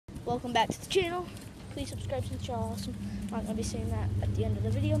welcome back to the channel. Please subscribe since you're awesome. I'm not going to be saying that at the end of the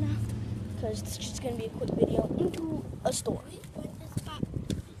video now, because it's just going to be a quick video into a store.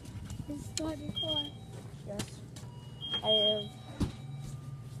 Yes, I have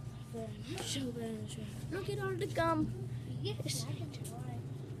look at all the gum. Yes.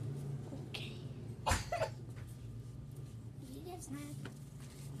 Okay.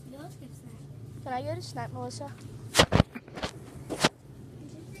 Can I get a snack, Melissa?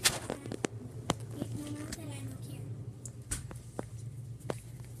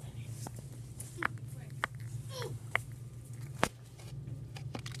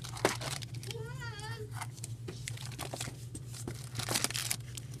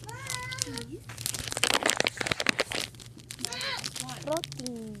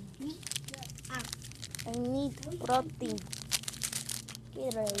 Protein. I need protein.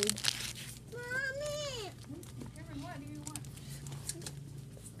 Gatorade. Mommy! Cameron, what do you want?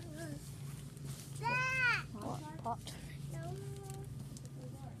 Pot.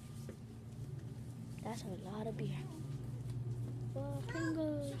 That's a lot of beer.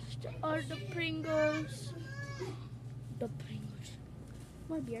 Pringles. Are the Pringles? The Pringles.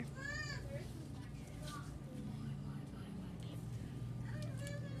 More beer.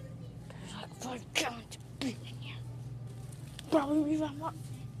 There's like 5 gallons of beer in here. Probably even more.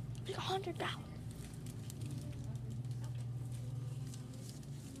 Like 100 gallons.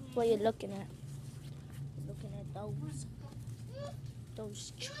 What are you looking at? You're looking at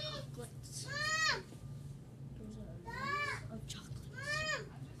those chocolates. Those are lots of chocolates.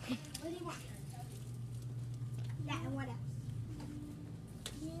 What do you want? Yeah, and what else?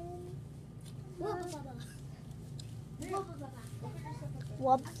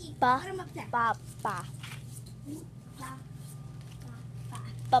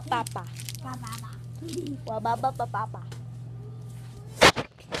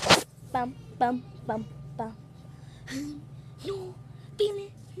 Bum bum bum bum. No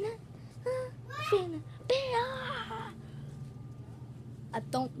feeling, feeling better. I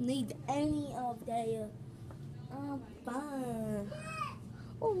don't need any of that. I'm fine.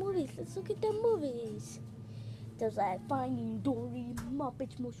 Oh, movies! Let's look at the movies. There's like Finding Dory,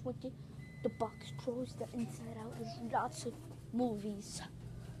 Muppets Most Wanted, The Box Trolls, The Inside Out. There's lots of movies.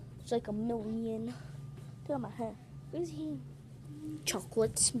 It's like 1 million. Look at my hair. Where's he?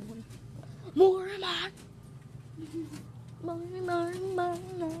 Chocolates. More.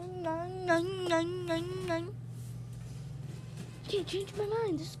 Can't change my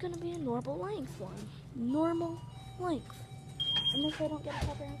mind. This is gonna be a normal length one. Normal length. And if I don't get a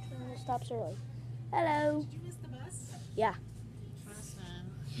cover after it stops early. Hello. Did you miss the bus? Yeah. Awesome.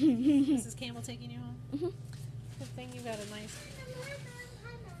 Mrs. Campbell taking you home? Mhm. Good thing you got a nice...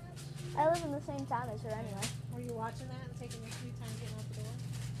 I live in the same town as her anyway. Were you watching that and taking your sweet time getting out the door?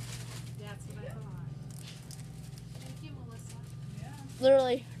 That's what I thought. Thank you, Melissa. Yeah.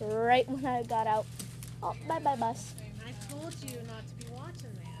 Literally right when I got out. Oh, bye-bye bus. I told you not to be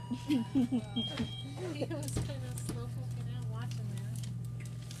watching that. He was kind of slow poking out watching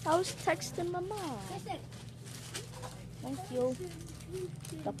that. I was texting my mom. Thank you.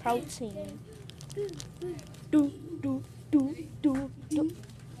 The protein. Do.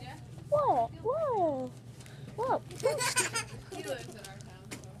 What? Whoa. What? He lives in our town,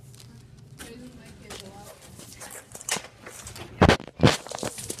 so raises my kids a lot.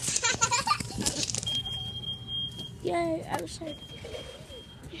 Yay, outside.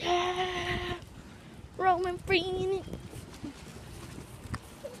 Yeah. Roman free.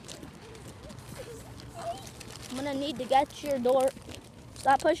 I'm gonna need to get your door.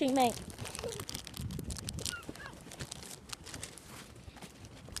 Stop pushing me.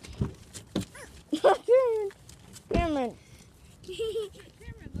 Cameron.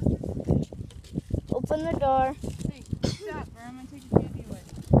 Open the door. Hey, stop, or I'm gonna take your candy away.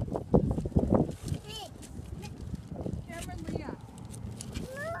 Cameron, Leah.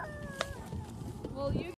 Well, you